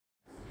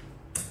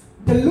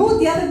the Lord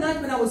the other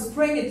night when I was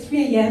praying at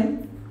 3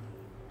 a.m.,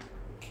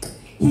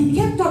 He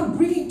kept on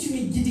bringing to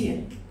me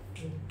Gideon.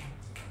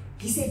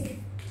 He said,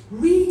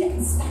 read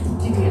and study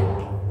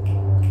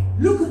Gideon.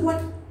 Look at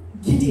what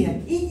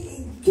Gideon.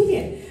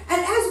 Gideon.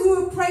 And as we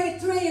were praying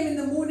at 3 a.m. in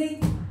the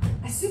morning,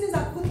 as soon as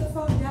I put the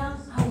phone down,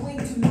 I went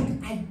to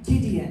look at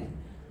Gideon.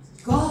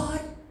 God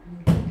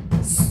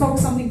spoke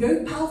something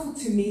very powerful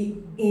to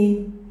me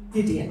in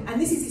Gideon. And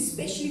this is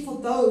especially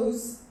for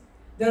those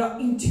that are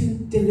into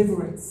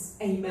deliverance.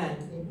 Amen.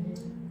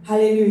 Amen.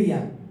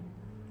 Hallelujah.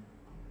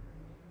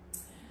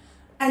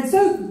 And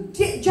so,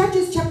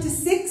 Judges chapter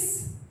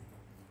 6.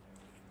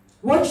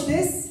 Watch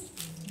this.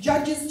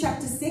 Judges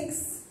chapter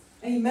 6.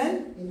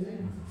 Amen.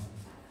 Amen.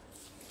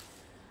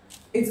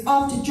 It's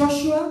after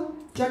Joshua.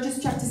 Judges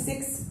chapter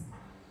 6.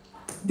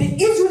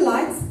 The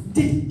Israelites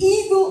did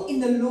evil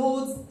in the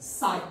Lord's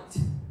sight.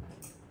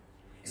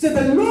 So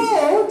the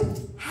Lord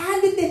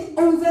handed them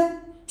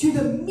over to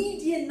the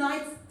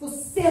Midianites for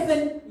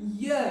 7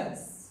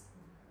 years.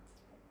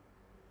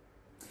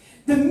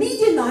 The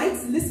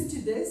Midianites, listen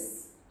to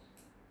this,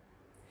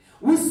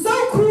 were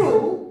so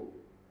cruel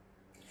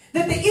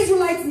that the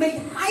Israelites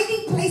made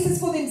hiding places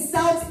for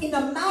themselves in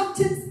the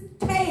mountains,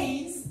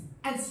 caves,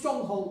 and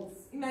strongholds.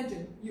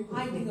 Imagine, you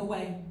hiding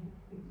away.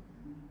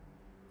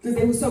 Because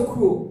they were so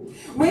cruel.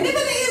 Whenever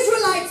the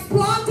Israelites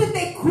planted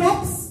their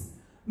crops,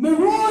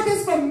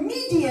 marauders from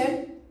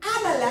Midian,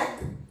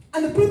 Amalek,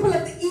 and the people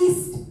of the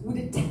east would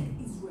attack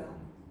Israel.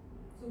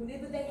 So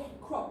whenever they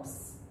had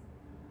crops,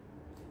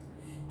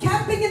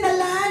 camping in the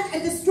land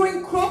and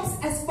destroying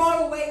crops as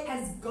far away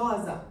as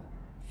Gaza,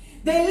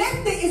 they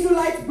left the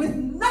Israelites with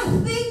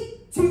nothing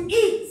to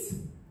eat,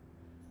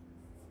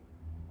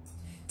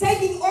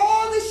 taking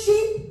all the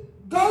sheep,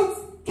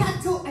 goats,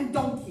 cattle, and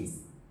donkeys.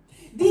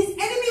 These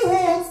enemy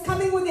hordes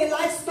coming with their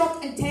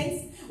livestock and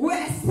tents were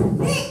as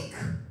thick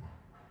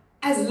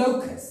as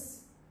locusts.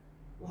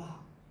 Wow.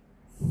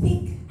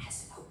 Thick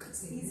as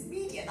locusts. These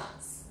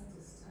Midianites.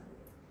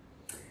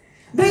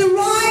 They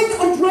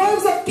arrived on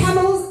droves of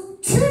camels,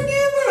 too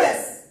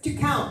numerous to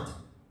count.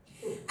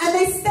 And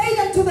they stayed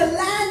until the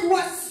land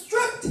was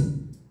stripped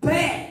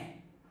bare.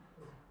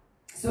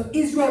 So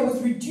Israel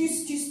was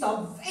reduced to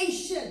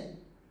starvation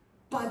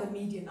by the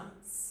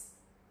Midianites.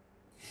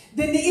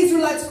 Then the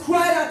Israelites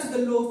cried out to the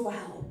Lord for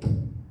help.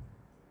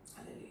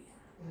 Hallelujah.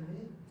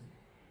 Amen.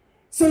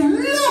 So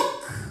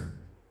look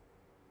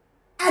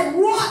at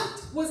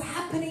what was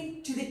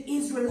happening to the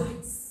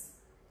Israelites.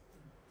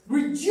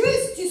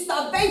 Reduced to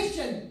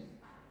starvation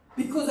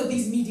because of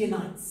these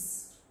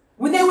Midianites.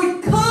 When they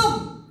would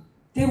come,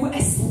 they were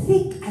as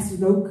thick as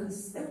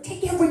locusts. They would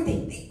take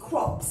everything, their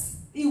crops,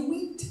 their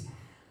wheat,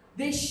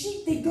 their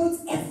sheep, their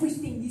goats,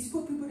 everything. These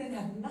poor people didn't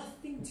have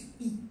nothing to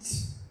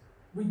eat.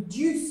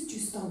 Reduced to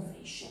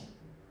starvation.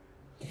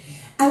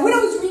 And when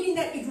I was reading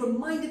that, it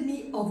reminded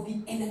me of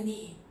the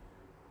enemy.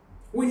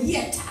 When he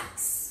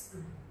attacks,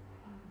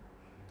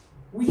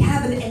 we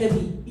have an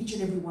enemy, each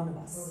and every one of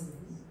us.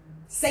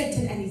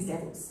 Satan and his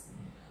devils.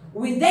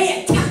 When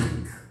they attack,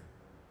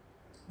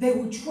 they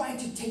will try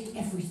to take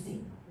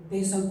everything.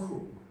 They're so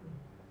cruel.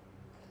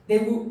 They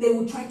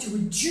will try to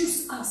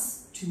reduce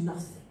us to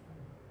nothing.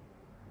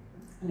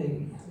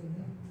 Hallelujah.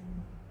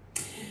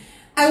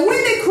 And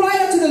when they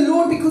cried out to the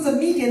Lord because of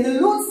Midian,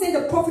 the Lord sent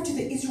a prophet to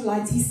the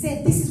Israelites. He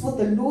said, this is what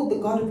the Lord, the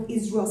God of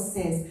Israel,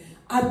 says.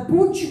 I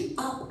brought you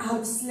up out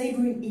of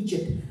slavery in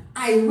Egypt.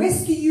 I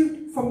rescued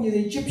you from the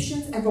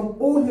Egyptians and from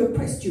all who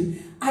oppressed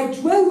you. I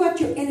drove out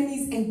your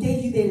enemies and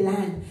gave you their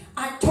land.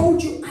 I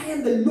told you, I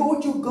am the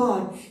Lord your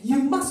God. You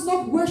must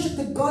not worship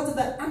the gods of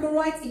the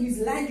Amorites in whose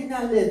land you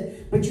now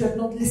live, but you have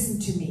not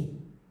listened to me.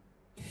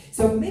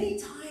 So many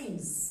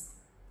times,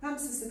 come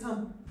sister,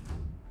 come.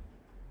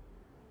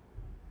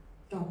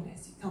 God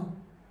bless you. Come.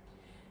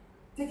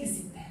 Take a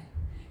seat there.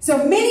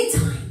 So many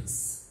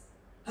times,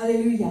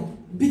 hallelujah,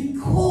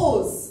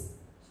 because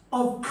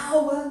of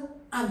our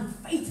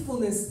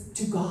unfaithfulness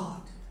to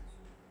God.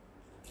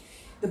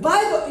 The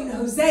Bible in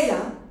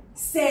Hosea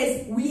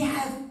says we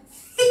have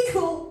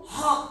fickle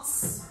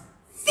hearts.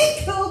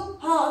 Fickle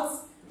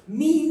hearts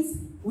means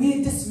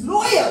we're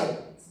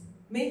disloyal.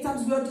 Many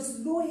times we are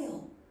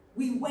disloyal.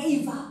 We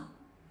waver.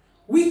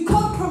 We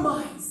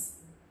compromise.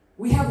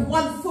 We have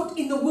one foot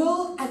in the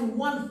world and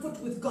one foot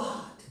with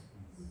God.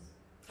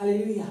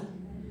 Hallelujah.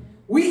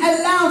 We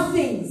allow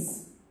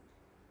things.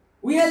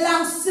 We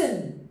allow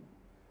sin.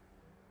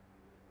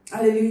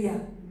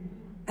 Hallelujah.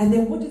 And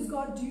then what does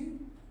God do?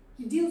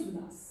 He deals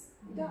with us.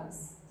 He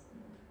does.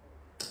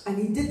 And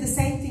he did the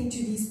same thing to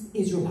these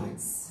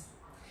Israelites.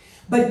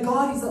 But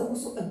God is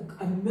also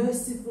a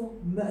merciful,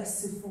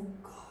 merciful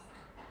God.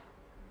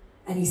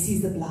 And he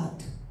sees the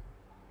blood.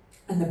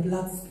 And the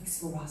blood speaks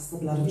for us, the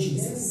blood of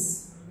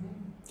Jesus.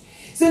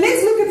 So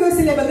let's look at verse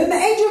 11. Then the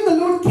angel of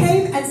the Lord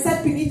came and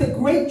sat beneath a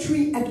great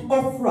tree at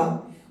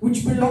Ophrah,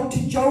 which belonged to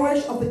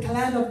Joash of the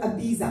clan of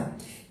Abiezer.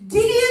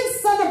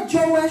 Gideon, son of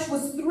Joash,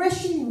 was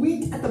threshing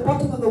wheat at the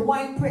bottom of the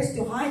winepress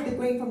to hide the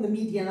grain from the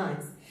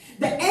Midianites.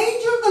 The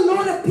angel of the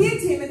Lord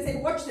appeared to him and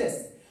said, watch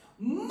this.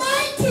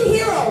 Mighty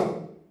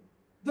hero,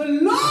 the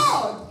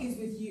Lord is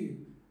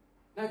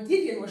Now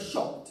Gideon was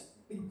shocked,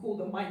 being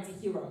called a mighty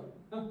hero.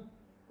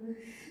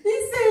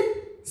 He said,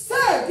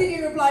 "Sir,"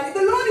 Gideon replied, "if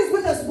the Lord is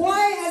with us,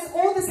 why has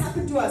all this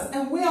happened to us?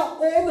 And where are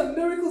all the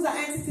miracles our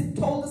ancestors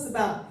told us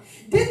about?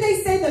 Didn't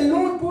they say the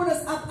Lord brought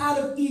us up out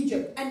of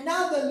Egypt? And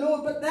now the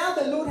Lord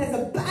has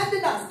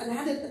abandoned us and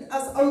handed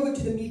us over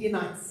to the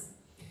Midianites."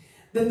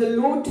 Then the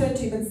Lord turned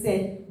to him and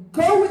said,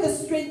 "Go with the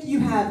strength you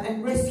have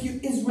and rescue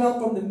Israel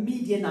from the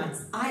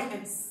Midianites. I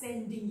am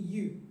sending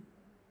you."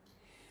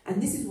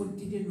 And this is what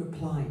Gideon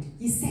replied.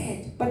 He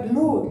said, "But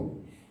Lord,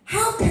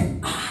 how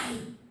can I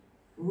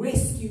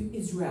rescue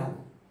Israel?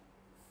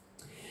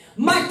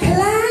 My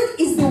clan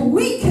is the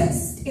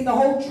weakest in the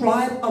whole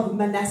tribe of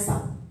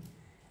Manasseh,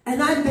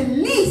 and I'm the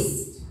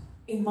least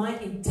in my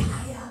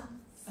entire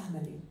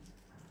family."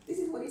 This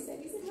is what he said.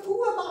 He said,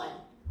 "Who am I?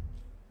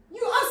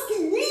 You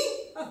asking me?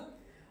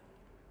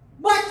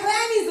 My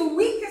clan is the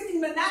weakest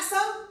in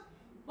Manasseh,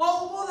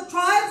 all the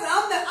tribes.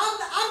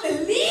 I'm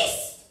the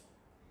least.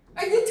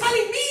 And you're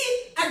telling me,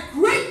 a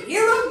great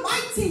hero,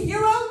 mighty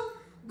hero,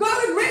 go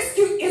and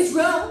rescue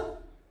Israel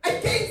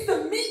against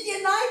the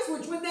Midianites,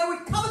 which when they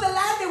would cover the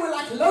land, they were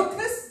like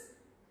locusts?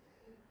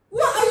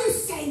 What are you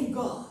saying,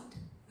 God?"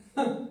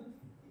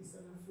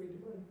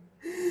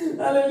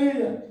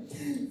 Hallelujah.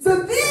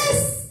 So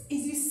this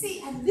is, you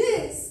see, and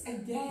this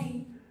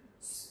again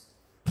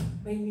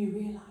made me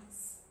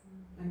realize,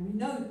 and we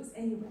know this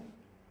anyway.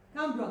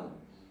 Come, brother.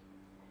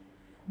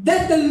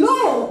 That the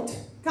Lord,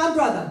 come,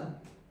 brother.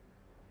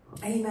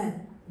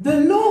 Amen.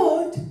 The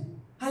Lord,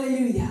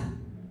 hallelujah,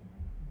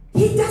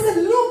 He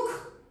doesn't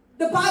look,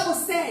 the Bible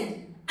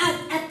said,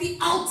 at the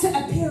outer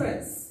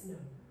appearance. No.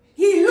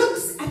 He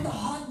looks at the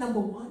heart, number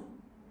one.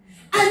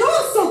 And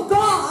also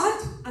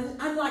God,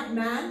 unlike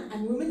man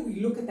and women,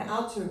 we look at the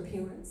outer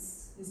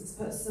appearance. Is this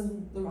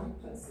person the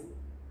right person?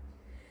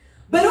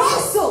 But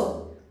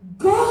also,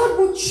 God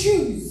will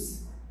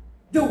choose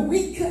the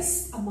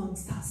weakest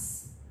amongst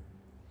us.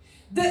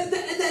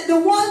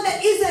 The one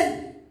that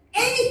isn't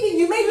anything.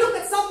 You may look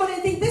at somebody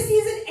and think, this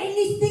isn't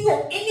anything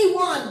or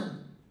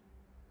anyone.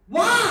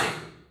 Why?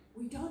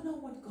 We don't know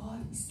what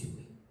God is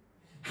doing.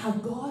 How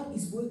God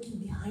is working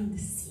behind the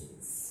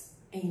scenes.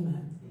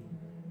 Amen.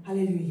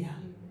 Hallelujah.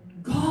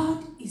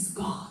 God is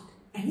God.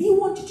 And He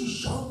wanted to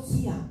show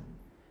here,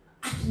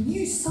 I can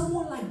use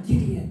someone like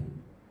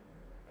Gideon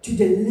to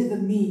deliver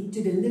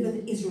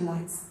the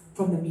Israelites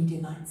from the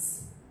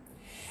Midianites.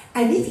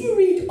 And if you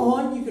read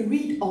on, you can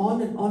read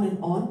on and on and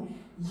on,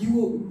 you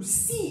will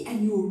see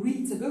and you will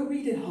read, so go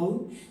read at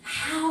home,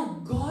 how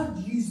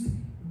God used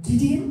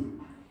Gideon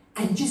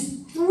and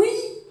just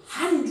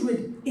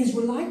 300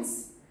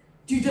 Israelites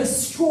to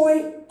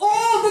destroy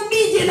all the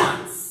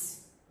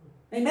Midianites.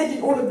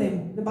 Imagine all of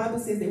them. The Bible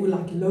says they were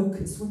like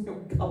locusts when they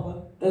would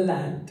cover the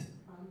land.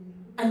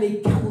 And their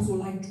camels were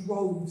like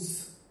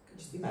droves. Can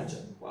you just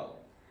imagine? Well,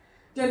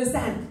 do you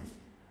understand?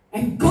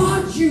 And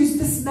God used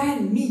this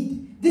man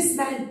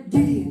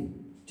Gideon,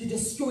 to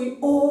destroy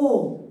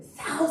all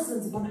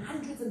thousands upon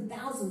hundreds and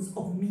thousands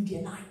of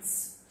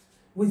Midianites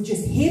with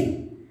just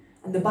him.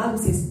 And the Bible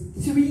says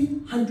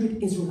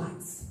 300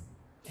 Israelites.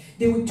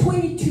 There were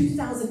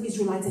 22,000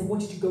 Israelites that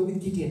wanted to go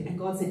with Gideon, and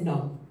God said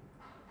no.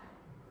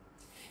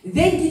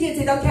 Then Gideon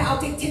said, okay, I'll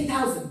take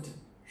 10,000.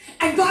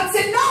 And God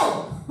said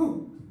no.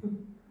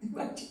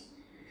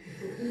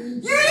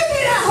 You're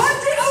looking at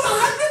over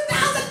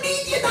 100,000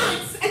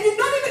 Midianites, and you're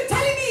not even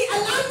telling me,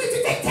 allow me to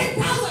take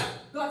 10,000.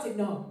 God said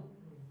no,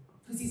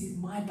 because this is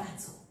my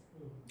battle.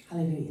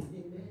 Hallelujah.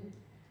 Amen.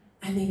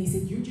 And then He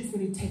said, you're just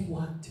going to take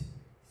what?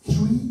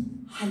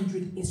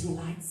 300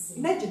 Israelites.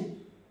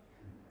 Imagine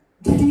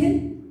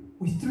Gideon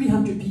with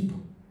 300 people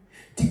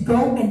to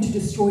go and to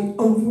destroy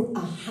over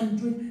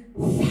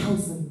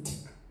 100,000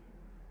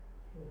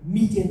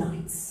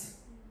 Midianites.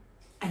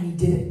 And He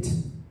did it.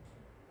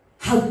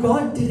 How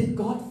God did it,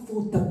 God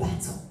fought the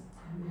battle.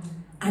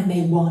 And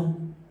they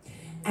won.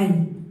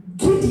 And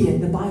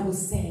Gideon, the Bible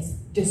says,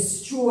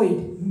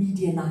 destroyed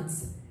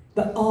Midianites,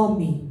 the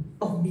army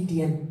of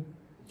Midian.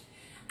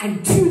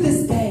 And to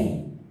this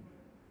day,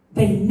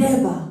 they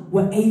never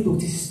were able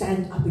to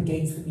stand up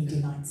against the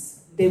Midianites.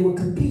 They were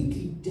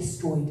completely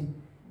destroyed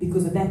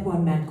because of that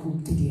one man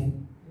called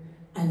Gideon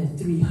and the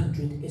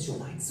 300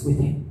 Israelites with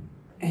him.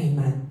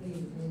 Amen.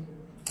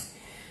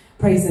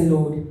 Praise the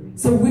Lord.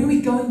 So when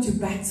we go into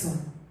battle,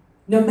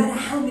 no matter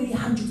how many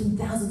hundreds and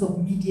thousands of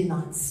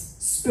Midianites,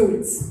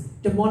 spirits,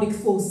 demonic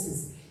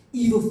forces,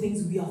 evil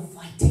things we are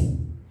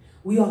fighting,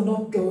 we are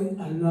not going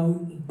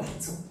alone in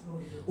battle.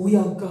 We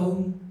are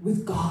going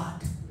with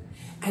God.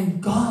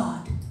 And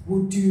God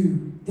will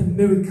do the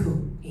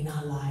miracle in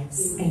our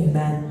lives.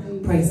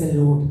 Amen. Praise the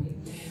Lord.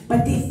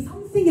 But there's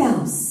something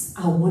else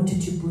I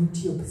wanted to bring to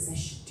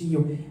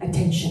your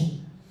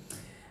attention.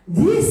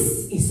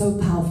 This is so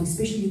powerful,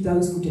 especially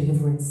those for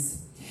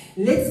deliverance.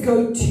 Let's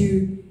go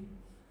to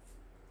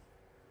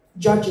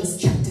Judges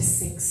chapter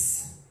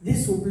 6.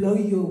 This will blow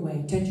you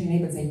away. Turn to your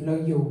neighbor and say, blow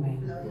you away.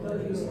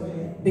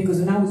 Because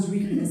when I was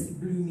reading this, it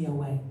blew me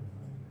away.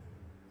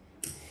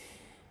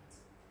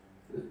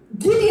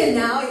 Gideon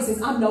now, he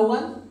says, I'm no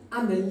one.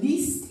 I'm the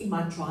least in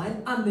my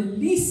tribe. I'm the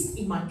least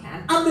in my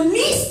clan. I'm the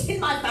least in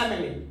my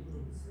family.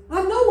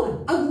 I'm no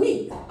one. I'm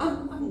weak.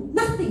 I'm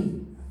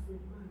nothing.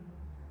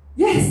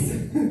 Yes.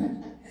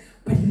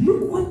 But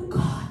look what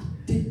God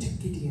did to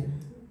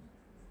Gideon.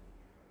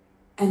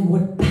 And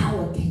what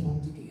power came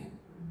on Gideon.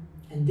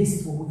 And this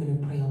is what we're going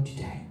to pray on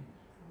today.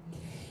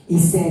 He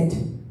said,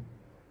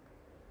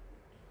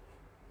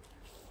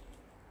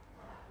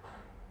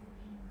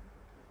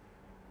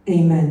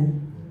 Amen.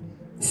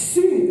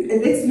 Soon,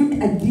 let's look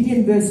at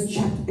Gideon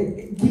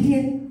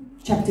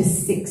chapter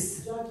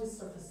 6.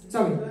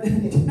 Sorry.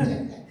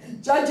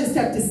 Judges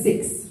chapter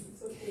 6.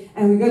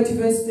 And we go to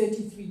verse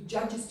 33.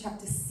 Judges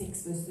chapter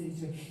 6, verse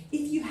 33.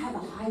 If you have a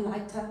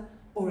highlighter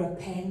or a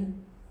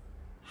pen,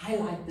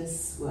 highlight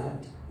this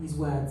word, these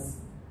words.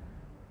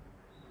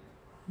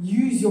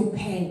 Use your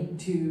pen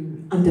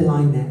to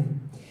underline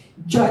them.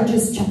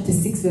 Judges chapter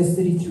 6, verse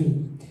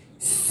 33.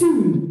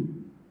 Soon,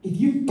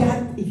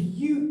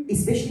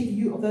 especially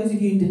those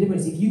of you in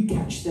deliverance, if you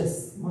catch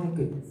this, my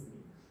goodness,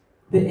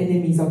 the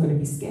enemies are going to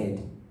be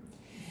scared.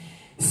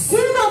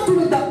 Soon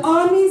afterward, the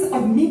armies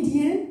of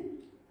Midian,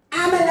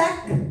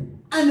 Amalek,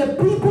 and the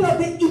people of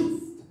the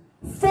east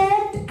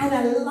formed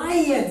an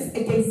alliance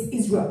against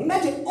Israel.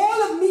 Imagine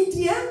all of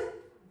Midian,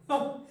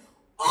 all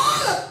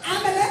of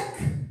Amalek,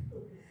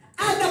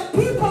 and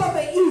the people of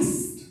the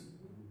east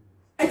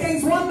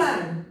against one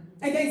man,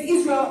 against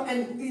Israel,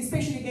 and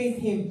especially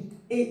against him,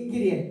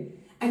 Gideon,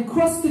 and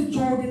crossed the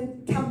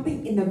Jordan,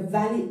 camping in the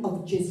valley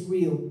of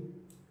Jezreel.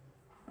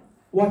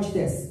 Watch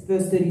this,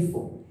 verse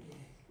 34.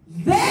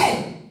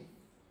 Then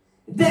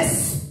the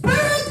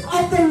Spirit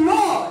of the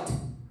Lord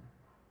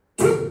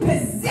took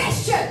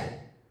possession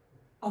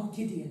of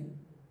Gideon.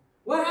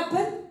 What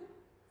happened?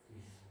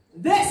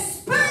 The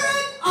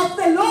Spirit of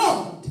the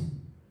Lord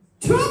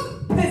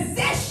took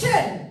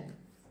possession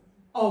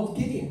of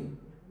Gideon.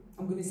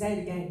 I'm going to say it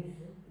again.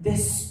 The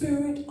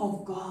Spirit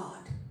of God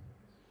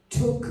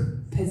took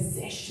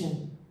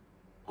possession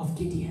of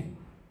Gideon.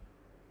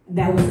 And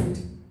that was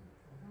it.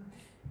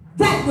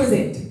 That was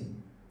it.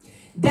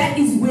 That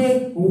is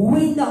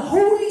when the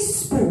Holy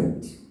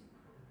Spirit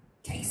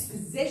takes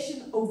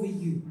possession over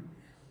you,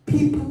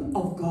 people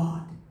of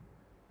God.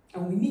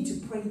 And we need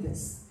to pray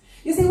this.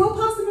 You say, well,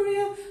 Pastor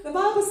Maria, the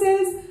Bible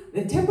says, I'm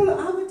the temple of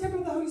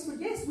the Holy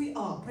Spirit. Yes, we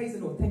are. Praise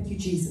the Lord. Thank you,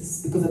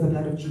 Jesus, because of the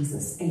blood of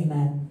Jesus.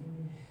 Amen.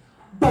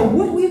 But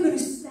what we're going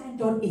to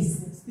stand on is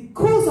this.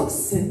 Because of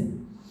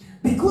sin,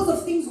 because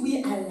of things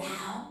we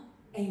allow,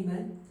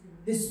 amen,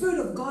 the Spirit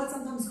of God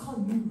sometimes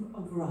can't move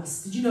over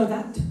us. Did you know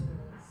that?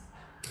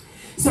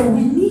 So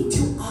we need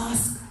to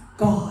ask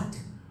God.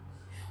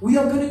 We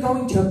are going to go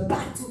into a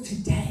battle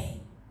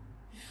today.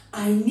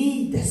 I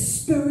need the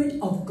Spirit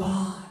of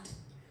God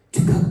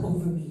to come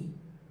over me,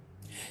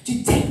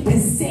 to take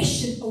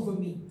possession over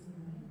me.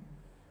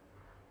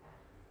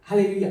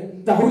 Hallelujah.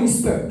 The Holy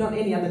Spirit, not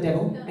any other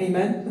devil.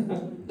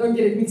 Amen. Don't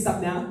get it mixed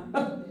up now. I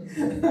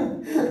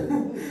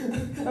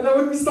don't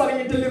want to be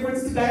starting a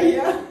deliverance today,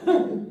 yeah?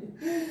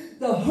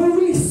 The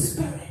Holy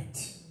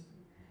Spirit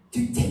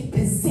to take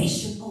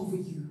possession over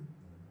you.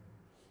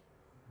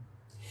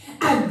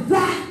 And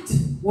that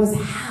was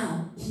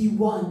how he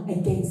won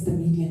against the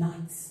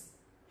Midianites.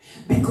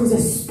 Because the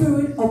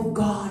Spirit of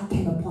God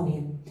came upon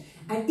him.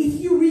 And if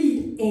you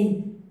read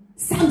in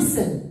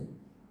Samson,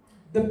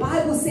 the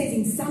Bible says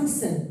in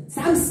Samson,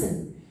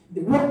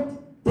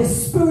 what the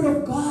Spirit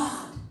of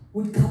God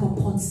would come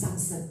upon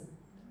Samson.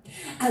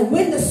 And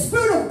when the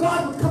Spirit of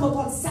God would come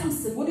upon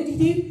Samson, what did he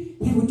do?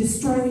 He would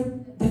destroy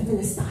the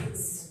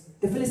Philistines.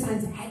 The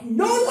Philistines had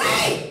no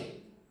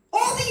way.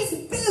 All these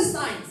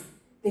Philistines,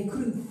 they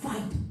couldn't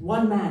fight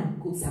one man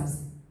called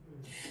Samson.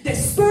 The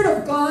Spirit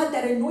of God,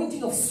 that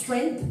anointing of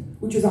strength,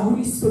 which was the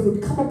Holy Spirit,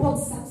 would come upon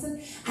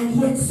Samson, and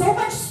he had so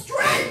much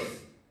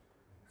strength.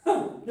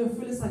 No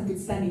Philistine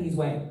could stand in his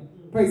way.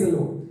 Praise the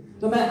Lord.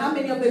 No matter how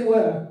many of them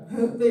were,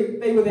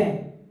 they were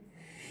there.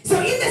 So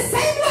in the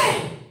same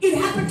way, it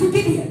happened to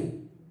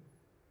Gideon.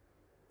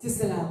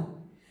 Just allow.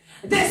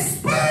 The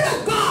Spirit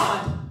of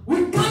God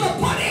would come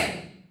upon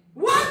him.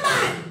 One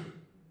man.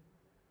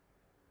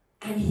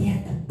 And he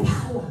had the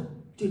power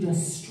to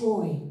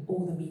destroy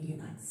all the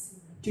Midianites.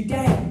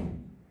 Today,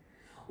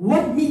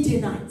 what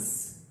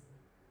Midianites,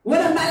 what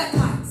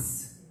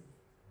Amalekites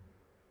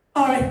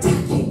are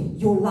attacking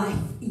your life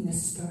in the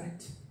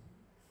Spirit?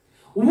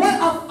 What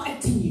are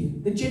fighting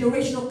you? The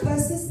generational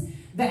curses,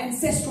 the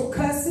ancestral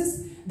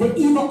curses, the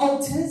evil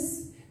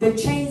altars, the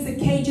chains, the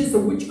cages, the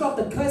witchcraft,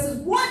 the curses.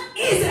 What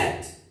is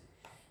it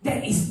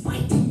that is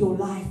fighting your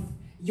life,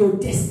 your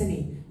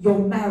destiny, your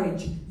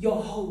marriage,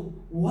 your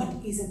home? What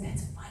is it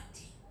that's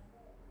fighting?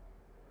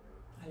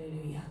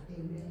 Hallelujah.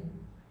 Amen.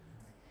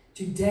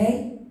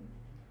 Today,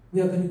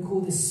 we are going to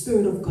call the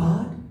Spirit of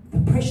God,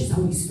 the precious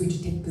Holy Spirit,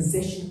 to take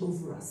possession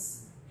over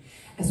us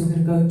as we're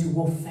going to go into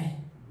warfare.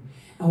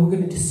 And we're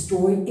going to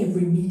destroy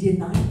every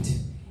Midianite,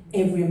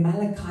 every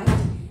Amalekite,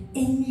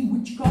 any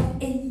witchcraft,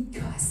 any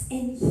curse,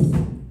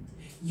 anything.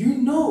 You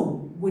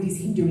know what is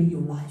hindering your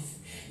life.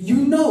 You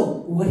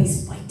know what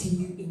is fighting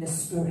you in the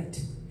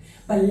Spirit.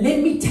 But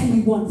let me tell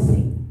you one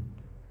thing.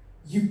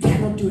 You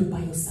cannot do it by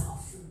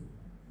yourself.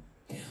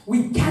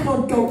 We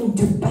cannot go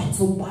into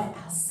battle by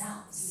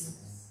ourselves.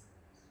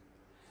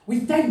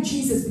 We thank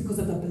Jesus because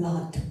of the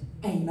blood.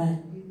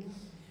 Amen.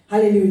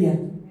 Hallelujah.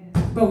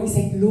 But we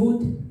say,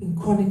 Lord, in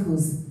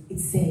Chronicles, it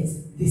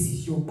says, this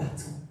is your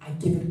battle. I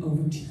give it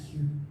over to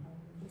you.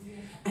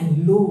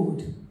 And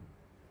Lord,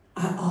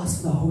 I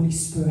ask for the Holy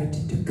Spirit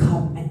to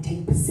come and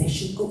take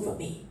possession over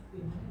me.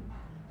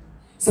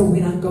 So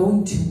when I go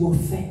into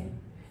warfare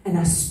and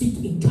I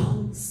speak in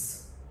tongues,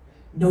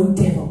 no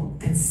devil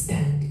can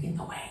stand in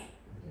the way.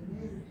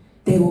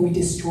 They will be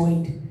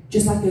destroyed.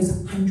 Just like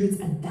those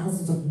hundreds and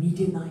thousands of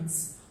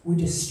Midianites were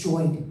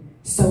destroyed.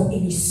 So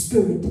any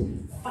spirit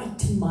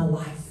fighting my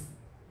life,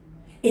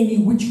 any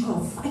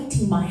witchcraft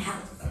fighting my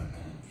health,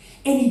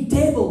 any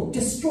devil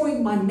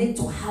destroying my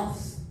mental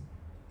health,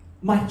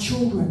 my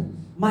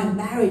children, my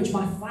marriage,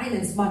 my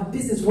finance, my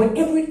business,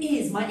 whatever it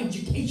is, my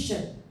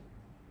education,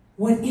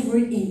 whatever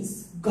it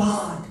is,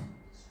 God,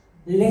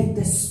 let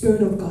the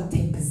Spirit of God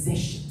take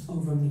possession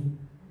over me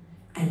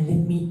and let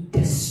me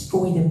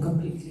destroy them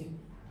completely.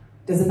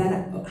 Doesn't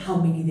matter how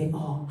many there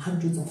are,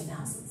 hundreds of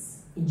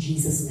thousands. In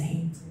Jesus'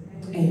 name.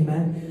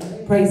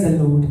 Amen. Praise the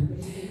Lord.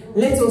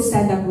 Let's all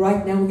stand up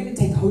right now. We're going to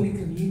take Holy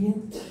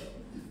Communion.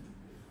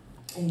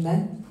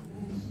 Amen.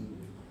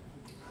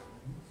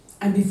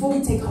 And before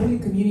we take Holy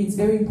Communion, it's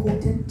very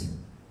important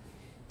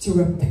to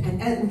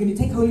repent. And we're going to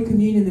take Holy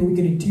Communion, and then we're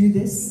going to do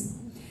this.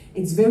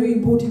 It's very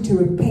important to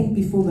repent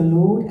before the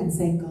Lord and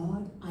say,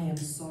 God, I am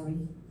sorry.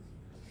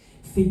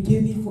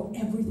 Forgive me for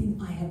everything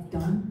I have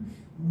done,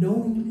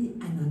 knowingly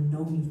and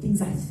unknowingly.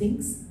 Things I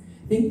think,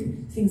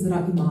 things that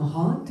are in my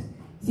heart,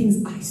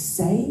 things I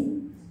say.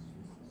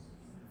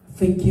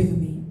 Forgive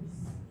me.